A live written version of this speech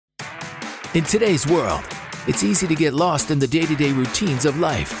In today's world, it's easy to get lost in the day-to-day routines of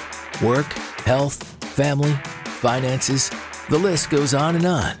life. Work, health, family, finances, the list goes on and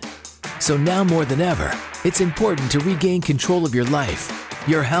on. So now more than ever, it's important to regain control of your life,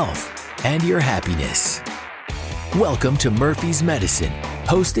 your health, and your happiness. Welcome to Murphy's Medicine,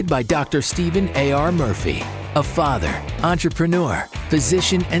 hosted by Dr. Stephen A.R. Murphy, a father, entrepreneur,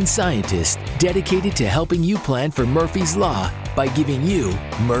 physician, and scientist dedicated to helping you plan for Murphy's Law by giving you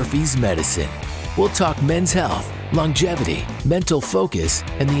Murphy's Medicine. We'll talk men's health, longevity, mental focus,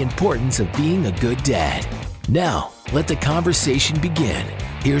 and the importance of being a good dad. Now, let the conversation begin.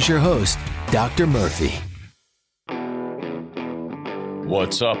 Here's your host, Dr. Murphy.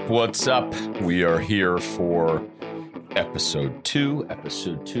 What's up? What's up? We are here for episode 2.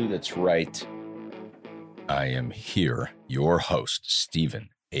 Episode 2, that's right. I am here, your host, Stephen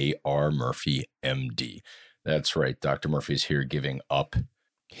A.R. Murphy, MD. That's right, Dr. Murphy's here giving up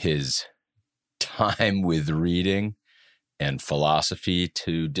his time with reading and philosophy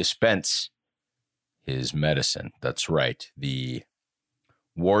to dispense his medicine. That's right, the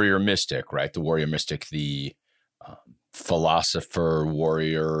warrior mystic, right? The warrior mystic, the philosopher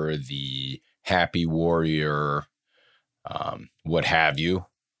warrior, the happy warrior, what have you.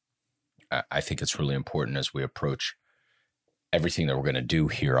 I think it's really important as we approach everything that we're going to do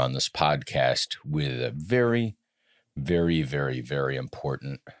here on this podcast with a very, very, very, very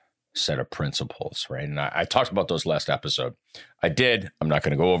important set of principles, right? And I talked about those last episode. I did. I'm not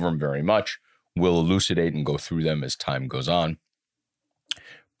going to go over them very much. We'll elucidate and go through them as time goes on.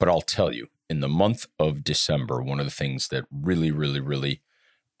 But I'll tell you, in the month of December, one of the things that really, really, really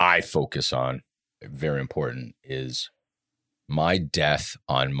I focus on, very important, is my death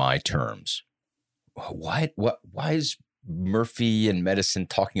on my terms. Why is Murphy and medicine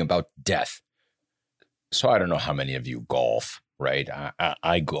talking about death? So I don't know how many of you golf, right?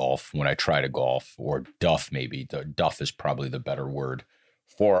 I golf when I try to golf, or duff maybe. Duff is probably the better word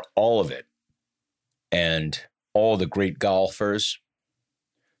for all of it. And all the great golfers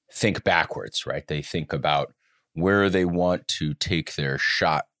think backwards, right? They think about where they want to take their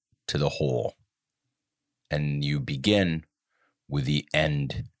shot to the hole. And you begin with the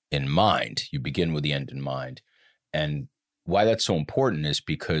end in mind. You begin with the end in mind. And why that's so important is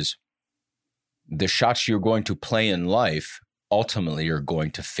because the shots you're going to play in life ultimately are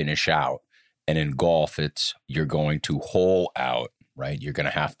going to finish out. And in golf, you're going to hole out, right? You're going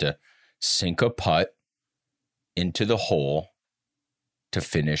to have to sink a putt into the hole to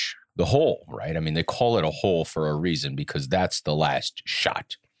finish the hole, right? I mean, they call it a hole for a reason because that's the last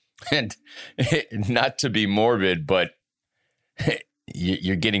shot. And not to be morbid, but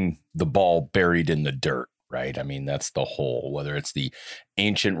you're getting the ball buried in the dirt, right? I mean, that's the hole, whether it's the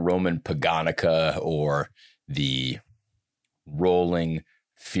ancient Roman Paganica or the rolling,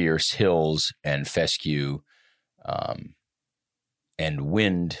 fierce hills and fescue and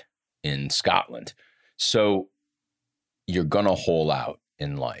wind in Scotland. So you're going to hole out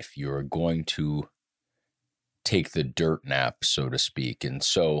in life. You're going to take the dirt nap, so to speak. And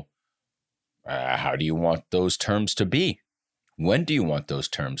so how do you want those terms to be? When do you want those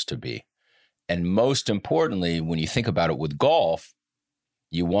terms to be? And most importantly, when you think about it with golf,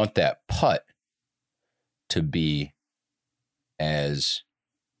 you want that putt to be as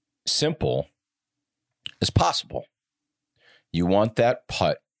simple as possible. You want that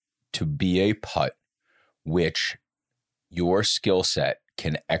putt to be a putt which your skill set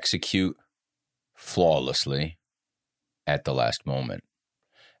can execute flawlessly at the last moment.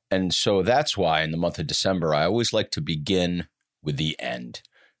 And so that's why in the month of December, I always like to begin with the end.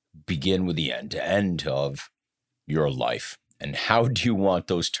 Begin with the end of your life. And how do you want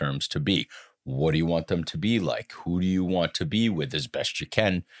those terms to be? What do you want them to be like? Who do you want to be with as best you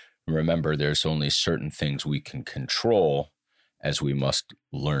can? Remember, there's only certain things we can control, as we must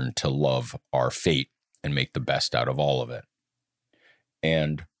learn to love our fate and make the best out of all of it.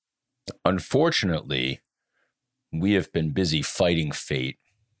 And unfortunately, we have been busy fighting fate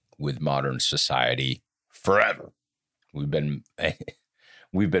with modern society forever. We've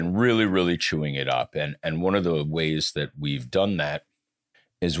been really, really chewing it up. And one of the ways that we've done that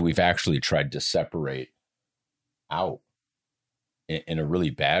is we've actually tried to separate out in a really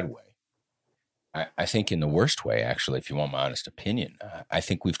bad way. I think in the worst way, actually, if you want my honest opinion. I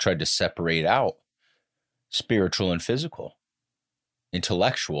think we've tried to separate out spiritual and physical,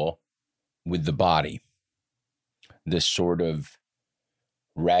 intellectual with the body. This sort of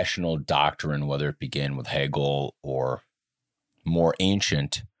rational doctrine, whether it began with Hegel or more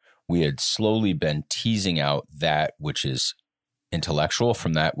ancient, we had slowly been teasing out that which is intellectual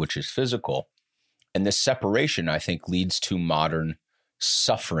from that which is physical. And this separation, I think, leads to modern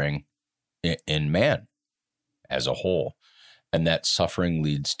suffering in man as a whole. And that suffering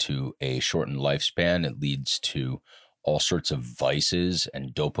leads to a shortened lifespan. It leads to all sorts of vices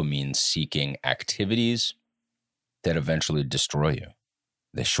and dopamine-seeking activities that eventually destroy you.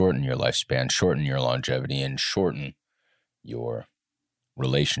 They shorten your lifespan, shorten your longevity, and shorten your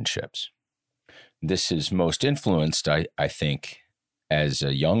relationships. This is most influenced, I think, as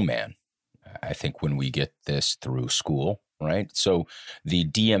a young man. I think when we get this through school, right? So the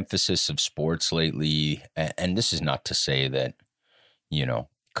de-emphasis of sports lately, and this is not to say that,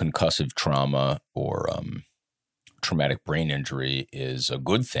 concussive trauma or traumatic brain injury is a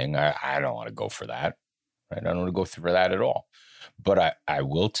good thing. I don't want to go for that, right? I don't want to go for that at all. But I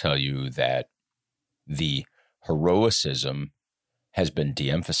will tell you that the heroicism has been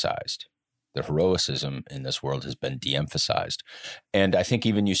de-emphasized. The heroicism in this world has been de-emphasized. And I think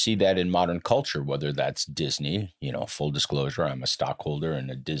even you see that in modern culture, whether that's Disney, full disclosure, I'm a stockholder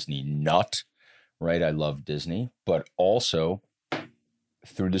and a Disney nut, right? I love Disney, but also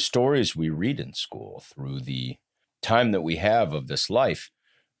through the stories we read in school, through the time that we have of this life,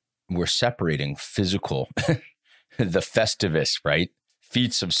 we're separating physical, the Festivus, right?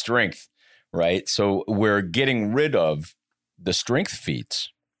 Feats of strength, right? So we're getting rid of the strength feats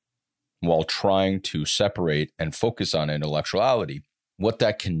while trying to separate and focus on intellectuality. What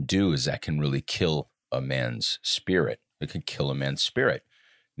that can do is that can really kill a man's spirit. It can kill a man's spirit.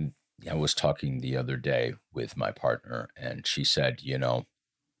 I was talking the other day with my partner, and she said, you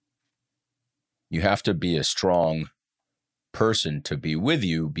have to be a strong person to be with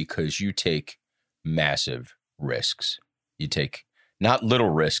you because you take massive risks. You take not little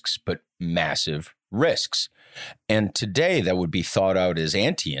risks, but massive risks. And today that would be thought out as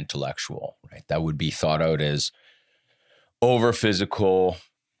anti-intellectual, right? That would be thought out as over-physical,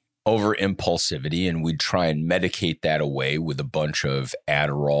 over-impulsivity, and we'd try and medicate that away with a bunch of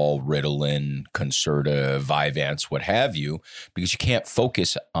Adderall, Ritalin, Concerta, Vyvanse, what have you, because you can't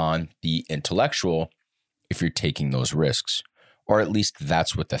focus on the intellectual if you're taking those risks, or at least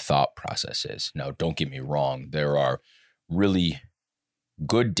that's what the thought process is. Now, don't get me wrong. There are really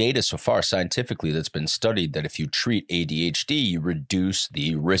good data so far scientifically that's been studied that if you treat ADHD, you reduce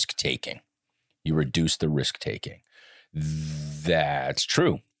the risk-taking. You reduce the risk-taking. That's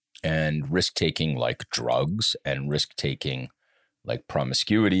true. And risk-taking like drugs and risk-taking like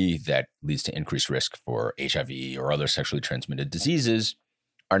promiscuity that leads to increased risk for HIV or other sexually transmitted diseases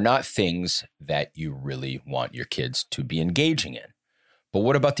are not things that you really want your kids to be engaging in. But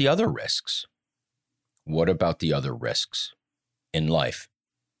what about the other risks? What about the other risks in life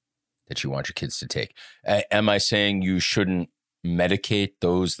that you want your kids to take? Am I saying you shouldn't medicate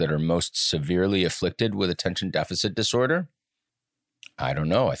those that are most severely afflicted with attention deficit disorder? I don't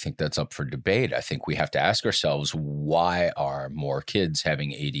know. I think that's up for debate. I think we have to ask ourselves, why are more kids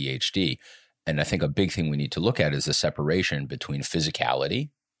having ADHD? And I think a big thing we need to look at is the separation between physicality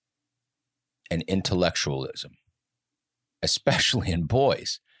and intellectualism, especially in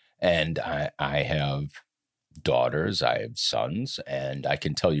boys. And I have daughters, I have sons, and I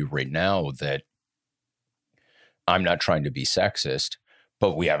can tell you right now that I'm not trying to be sexist,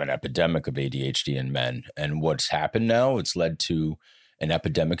 but we have an epidemic of ADHD in men. And what's happened now, it's led to an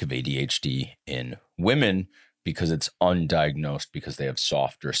epidemic of ADHD in women because it's undiagnosed, because they have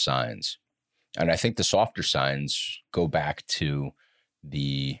softer signs. And I think the softer signs go back to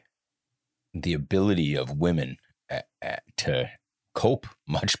the ability of women to cope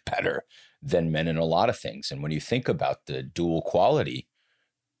much better than men in a lot of things. And when you think about the dual quality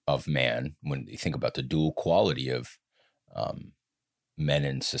of man, when you think about the dual quality of men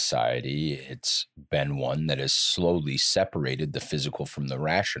in society, it's been one that has slowly separated the physical from the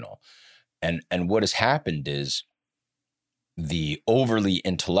rational. And what has happened is the overly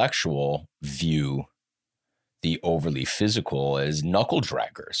intellectual view the overly physical as knuckle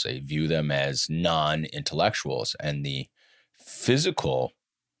draggers. They view them as non-intellectuals. And the physical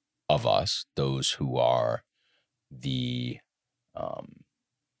of us, those who are the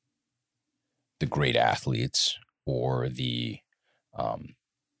great athletes or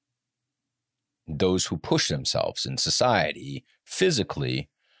those who push themselves in society physically,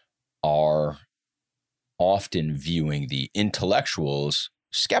 are often viewing the intellectuals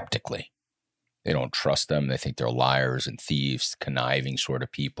skeptically. They don't trust them. They think they're liars and thieves, conniving sort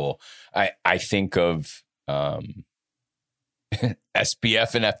of people. I think of SBF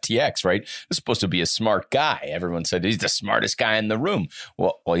and FTX, right? He's supposed to be a smart guy. Everyone said he's the smartest guy in the room.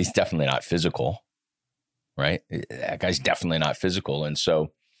 Well, he's definitely not physical, right? That guy's definitely not physical. And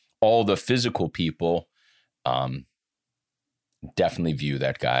so all the physical people definitely view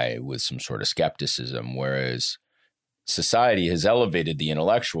that guy with some sort of skepticism, whereas society has elevated the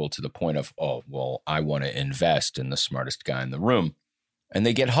intellectual to the point of, oh, well, I want to invest in the smartest guy in the room. And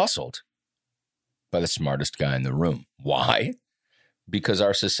they get hustled by the smartest guy in the room. Why? Because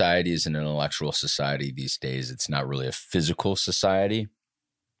our society is an intellectual society these days. It's not really a physical society.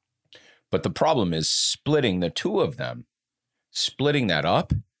 But the problem is splitting the two of them, splitting that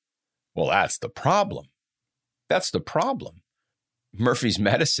up. Well, that's the problem. That's the problem. Murphy's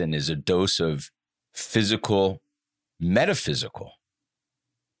medicine is a dose of physical, metaphysical,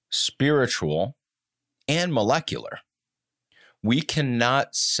 spiritual, and molecular. We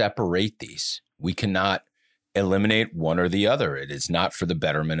cannot separate these. We cannot eliminate one or the other. It is not for the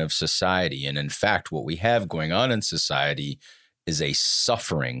betterment of society. And in fact, what we have going on in society is a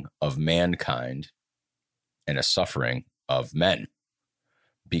suffering of mankind and a suffering of men,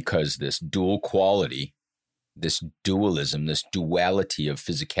 because this dual quality, this dualism, this duality of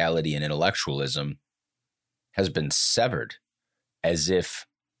physicality and intellectualism has been severed, as if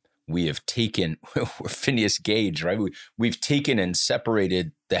we have taken, we're Phineas Gage, right? We've taken and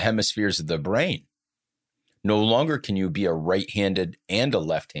separated the hemispheres of the brain. No longer can you be a right-handed and a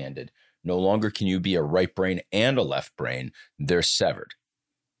left-handed. No longer can you be a right brain and a left brain. They're severed.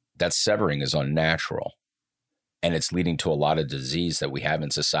 That severing is unnatural. And it's leading to a lot of disease that we have in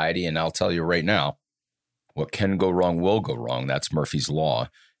society. And I'll tell you right now, what can go wrong will go wrong. That's Murphy's Law.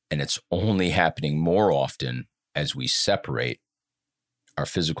 And it's only happening more often as we separate our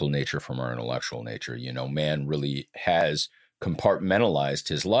physical nature from our intellectual nature. You know, man really has compartmentalized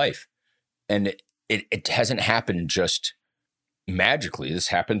his life. And it hasn't happened just magically. This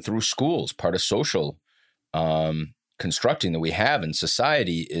happened through schools. Part of social constructing that we have in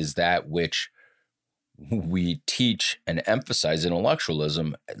society is that which we teach and emphasize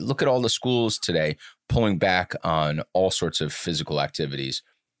intellectualism. Look at all the schools today pulling back on all sorts of physical activities,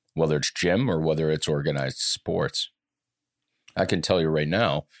 whether it's gym or whether it's organized sports. I can tell you right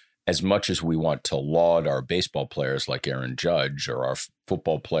now, as much as we want to laud our baseball players like Aaron Judge, or our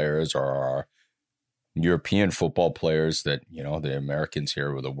football players, or our European football players that, you know, the Americans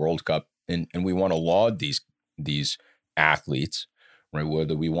here with the World Cup, and we want to laud these athletes, right?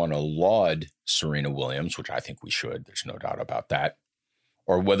 Whether we want to laud Serena Williams, which I think we should, there's no doubt about that,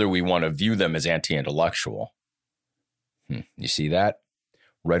 or whether we want to view them as anti-intellectual. You see that?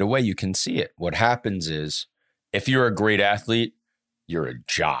 Right away, you can see it. What happens is, if you're a great athlete, you're a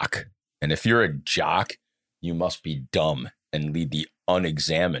jock. And if you're a jock, you must be dumb and lead the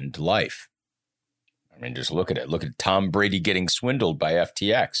unexamined life. I mean, just look at it. Look at Tom Brady getting swindled by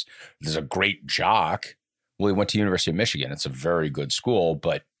FTX. There's a great jock. Well, he went to University of Michigan. It's a very good school,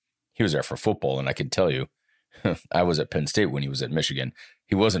 but he was there for football. And I can tell you, I was at Penn State when he was at Michigan.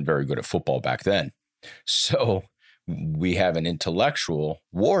 He wasn't very good at football back then. So we have an intellectual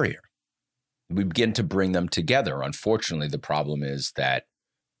warrior. We begin to bring them together. Unfortunately, the problem is that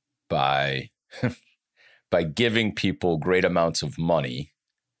by giving people great amounts of money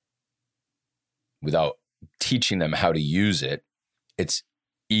without teaching them how to use it, it's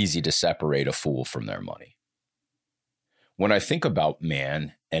easy to separate a fool from their money. When I think about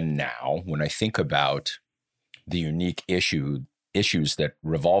man and now, when I think about the unique issues that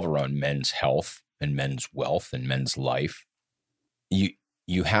revolve around men's health and men's wealth and men's life,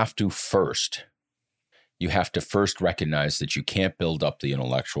 you have to first recognize that you can't build up the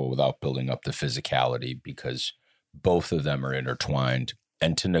intellectual without building up the physicality, because both of them are intertwined.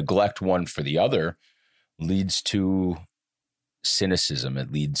 And to neglect one for the other leads to cynicism.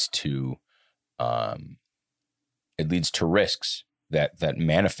 It leads to risks that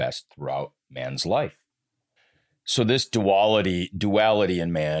manifest throughout man's life. So this duality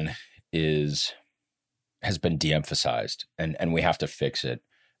in man has been de-emphasized, and we have to fix it.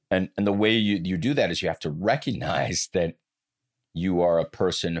 And the way you do that is you have to recognize that you are a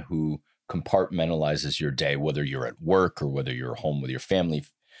person who compartmentalizes your day, whether you're at work or whether you're home with your family,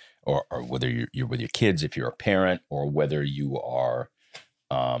 or whether you're with your kids if you're a parent, or whether you are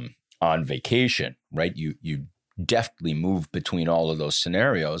on vacation, right? You deftly move between all of those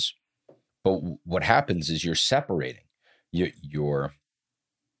scenarios. But what happens is you're separating. You're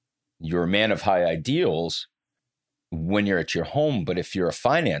a man of high ideals when you're at your home, but if you're a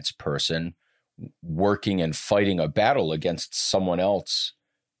finance person working and fighting a battle against someone else,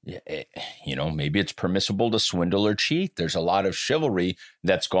 maybe it's permissible to swindle or cheat. There's a lot of chivalry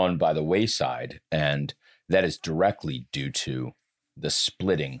that's gone by the wayside, and that is directly due to the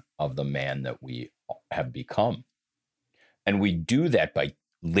splitting of the man that we have become. And we do that by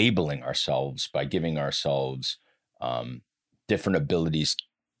labeling ourselves, by giving ourselves different abilities,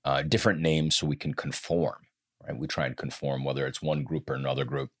 different names so we can conform. right? We try and conform, whether it's one group or another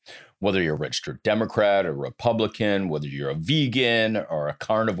group, whether you're a registered Democrat or Republican, whether you're a vegan or a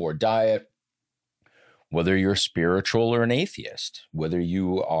carnivore diet, whether you're spiritual or an atheist, whether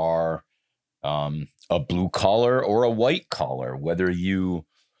you are a blue collar or a white collar, whether you,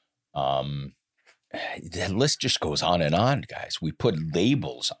 the list just goes on and on, guys. We put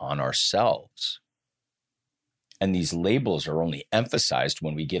labels on ourselves. And these labels are only emphasized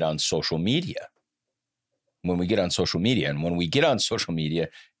when we get on social media. And when we get on social media,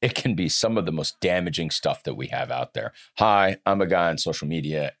 it can be some of the most damaging stuff that we have out there. Hi, I'm a guy on social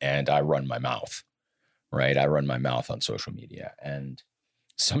media and I run my mouth, right? I run my mouth on social media. And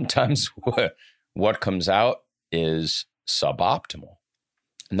sometimes what comes out is suboptimal.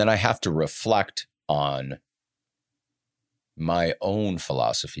 And then I have to reflect on my own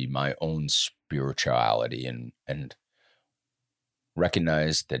philosophy, my own spirituality, and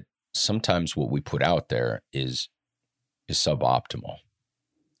recognize that sometimes what we put out there is suboptimal.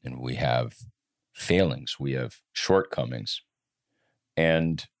 And we have failings, we have shortcomings.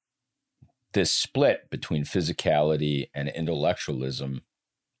 And this split between physicality and intellectualism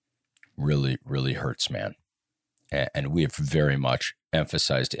really, really hurts, man. And we have very much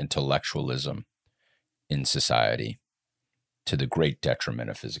emphasized intellectualism in society to the great detriment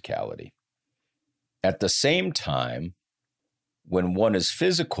of physicality. At the same time, when one is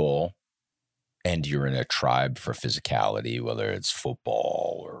physical and you're in a tribe for physicality, whether it's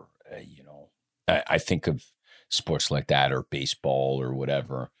football or, I think of sports like that or baseball or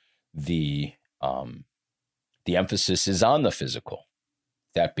whatever, the emphasis is on the physical.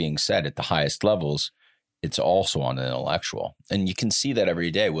 That being said, at the highest levels, it's also on the intellectual. And you can see that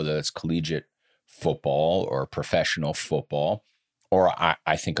every day, whether it's collegiate football or professional football, or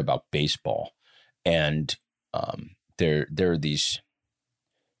I think about baseball. And there are these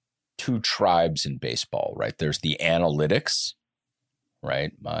two tribes in baseball, right? There's the analytics,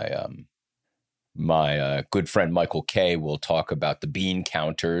 right? My good friend Michael Kay will talk about the bean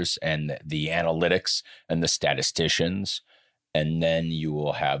counters and the analytics and the statisticians. And then you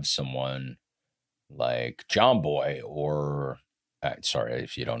will have someone like John Boy, or sorry,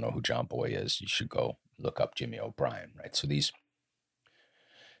 if you don't know who John Boy is, you should go look up Jimmy O'Brien, right? So these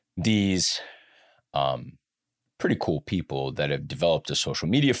pretty cool people that have developed a social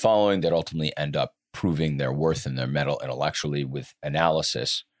media following that ultimately end up proving their worth and their mettle intellectually with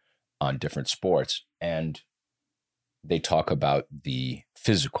analysis on different sports. And they talk about the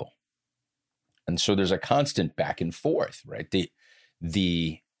physical. And so there's a constant back and forth, right?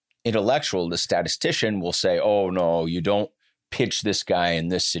 The intellectual, the statistician will say, oh, no, you don't pitch this guy in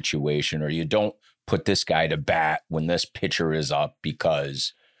this situation, or you don't put this guy to bat when this pitcher is up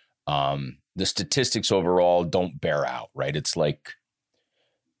because the statistics overall don't bear out, right? It's like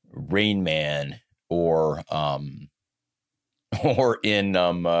Rain Man or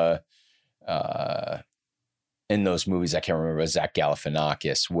in those movies, I can't remember, Zach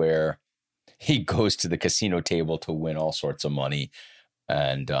Galifianakis, where he goes to the casino table to win all sorts of money,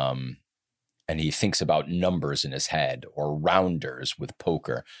 and he thinks about numbers in his head, or rounders with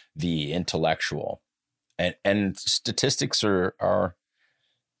poker, the intellectual, and statistics are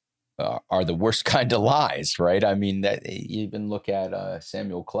the worst kind of lies, right? I mean, that you even look at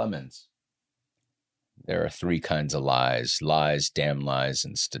Samuel Clemens. There are three kinds of lies: damn lies,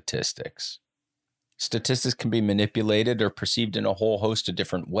 and statistics. Statistics can be manipulated or perceived in a whole host of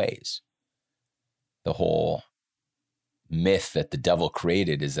different ways. The whole myth that the devil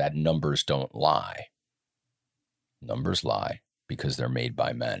created is that numbers don't lie. Numbers lie because they're made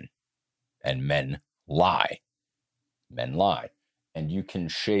by men, and men lie. Men lie. And you can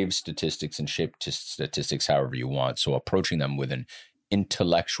shave statistics and shape statistics however you want. So approaching them with an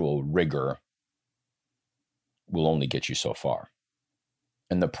intellectual rigor will only get you so far.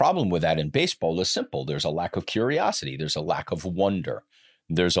 And the problem with that in baseball is simple. There's a lack of curiosity. There's a lack of wonder.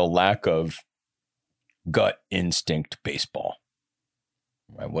 There's a lack of gut instinct baseball.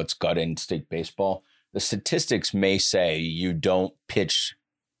 Right? What's gut instinct baseball? The statistics may say you don't pitch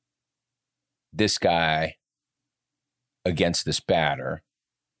this guy against this batter,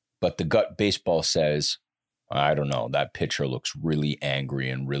 but the gut baseball says, I don't know, that pitcher looks really angry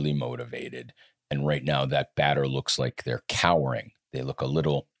and really motivated. And right now that batter looks like they're cowering. They look a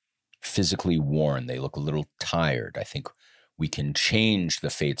little physically worn. They look a little tired. I think we can change the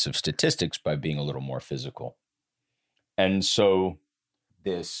fates of statistics by being a little more physical. And so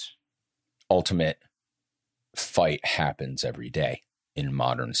this ultimate fight happens every day in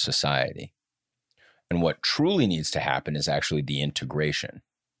modern society. And what truly needs to happen is actually the integration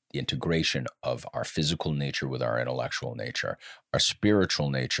of our physical nature with our intellectual nature, our spiritual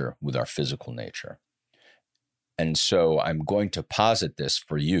nature with our physical nature. And so I'm going to posit this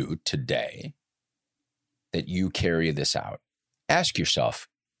for you today, that you carry this out. Ask yourself,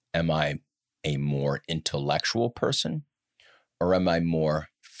 am I a more intellectual person or am I more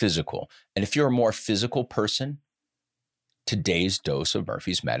physical? And if you're a more physical person, today's dose of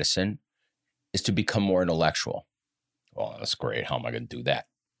Murphy's Medicine is to become more intellectual. Well, that's great. How am I going to do that?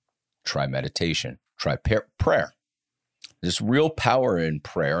 Try meditation. Try prayer. There's real power in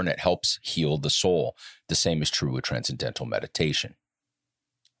prayer, and it helps heal the soul. The same is true with transcendental meditation.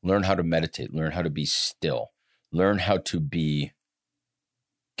 Learn how to meditate. Learn how to be still. Learn how to be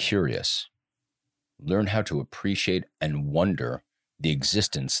curious. Learn how to appreciate and wonder the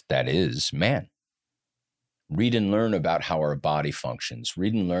existence that is man. Read and learn about how our body functions.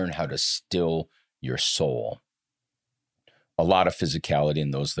 Read and learn how to still your soul. A lot of physicality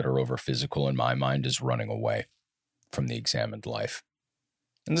in those that are over physical, in my mind, is running away from the examined life.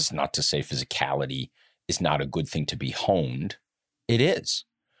 And this is not to say physicality is not a good thing to be honed. It is,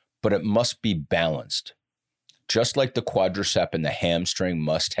 but it must be balanced. Just like the quadricep and the hamstring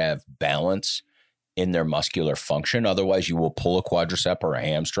must have balance in their muscular function, otherwise you will pull a quadricep or a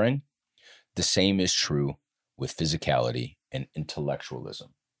hamstring. The same is true with physicality and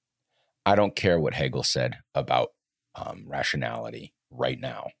intellectualism. I don't care what Hegel said about rationality right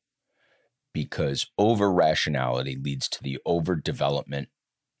now, because over-rationality leads to the overdevelopment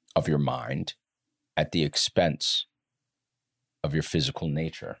of your mind at the expense of your physical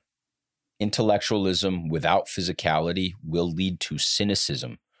nature. Intellectualism without physicality will lead to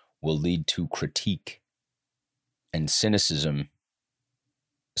cynicism, will lead to critique. And cynicism,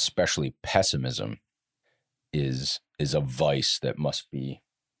 especially pessimism, is a vice that must be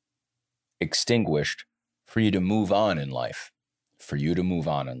extinguished for you to move on in life,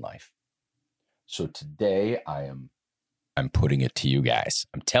 So today I'm putting it to you guys.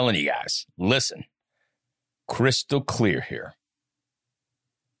 I'm telling you guys, listen, crystal clear here.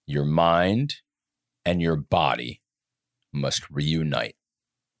 Your mind and your body must reunite.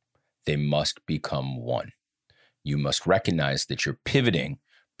 They must become one. You must recognize that you're pivoting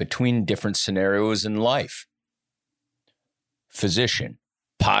between different scenarios in life. Physician,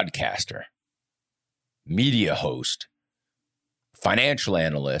 podcaster, media host, financial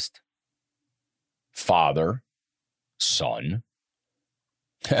analyst, father, son.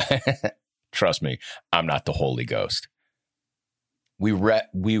 Trust me, I'm not the Holy Ghost. We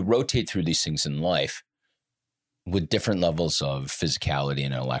rotate through these things in life with different levels of physicality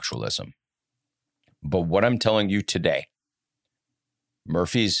and intellectualism. But what I'm telling you today,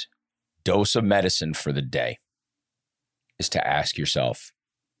 Murphy's dose of medicine for the day, is to ask yourself,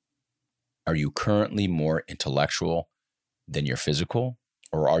 are you currently more intellectual than you're physical,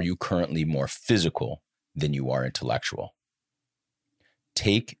 or are you currently more physical than you are intellectual?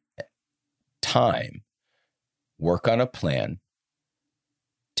 Take time, work on a plan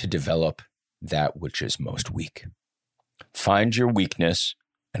to develop that which is most weak. Find your weakness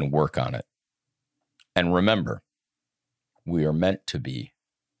and work on it. And remember, we are meant to be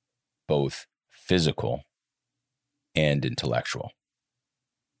both physical and intellectual.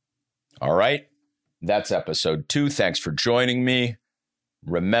 All right, that's episode 2. Thanks for joining me.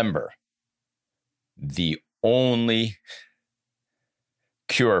 Remember, the only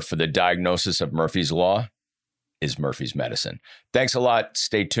cure for the diagnosis of Murphy's Law is Murphy's Medicine. Thanks a lot.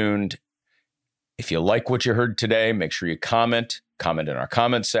 Stay tuned. If you like what you heard today, make sure you comment in our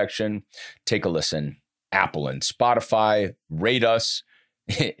comment section. Take a listen. Apple and Spotify, rate us.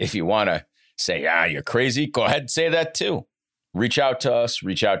 If you want to say, you're crazy, go ahead and say that too. Reach out to us,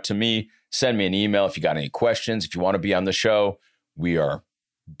 reach out to me, send me an email if you got any questions. If you want to be on the show, we are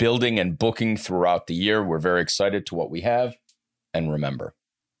building and booking throughout the year. We're very excited to what we have. And remember,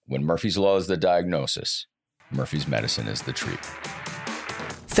 when Murphy's Law is the diagnosis, Murphy's Medicine is the treatment.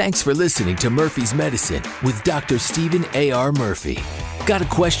 Thanks for listening to Murphy's Medicine with Dr. Stephen A.R. Murphy. Got a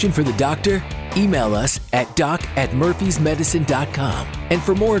question for the doctor? Email us at doc@murphysmedicine.com. And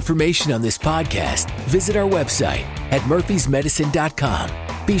for more information on this podcast, visit our website at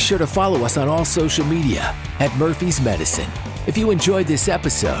murphysmedicine.com. Be sure to follow us on all social media at Murphy's Medicine. If you enjoyed this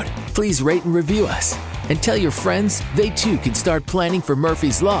episode, please rate and review us. And tell your friends they too can start planning for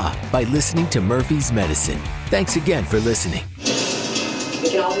Murphy's Law by listening to Murphy's Medicine. Thanks again for listening. We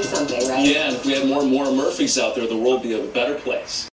can all do something, right? Yeah, and if we had more and more Murphys out there, the world would be a better place.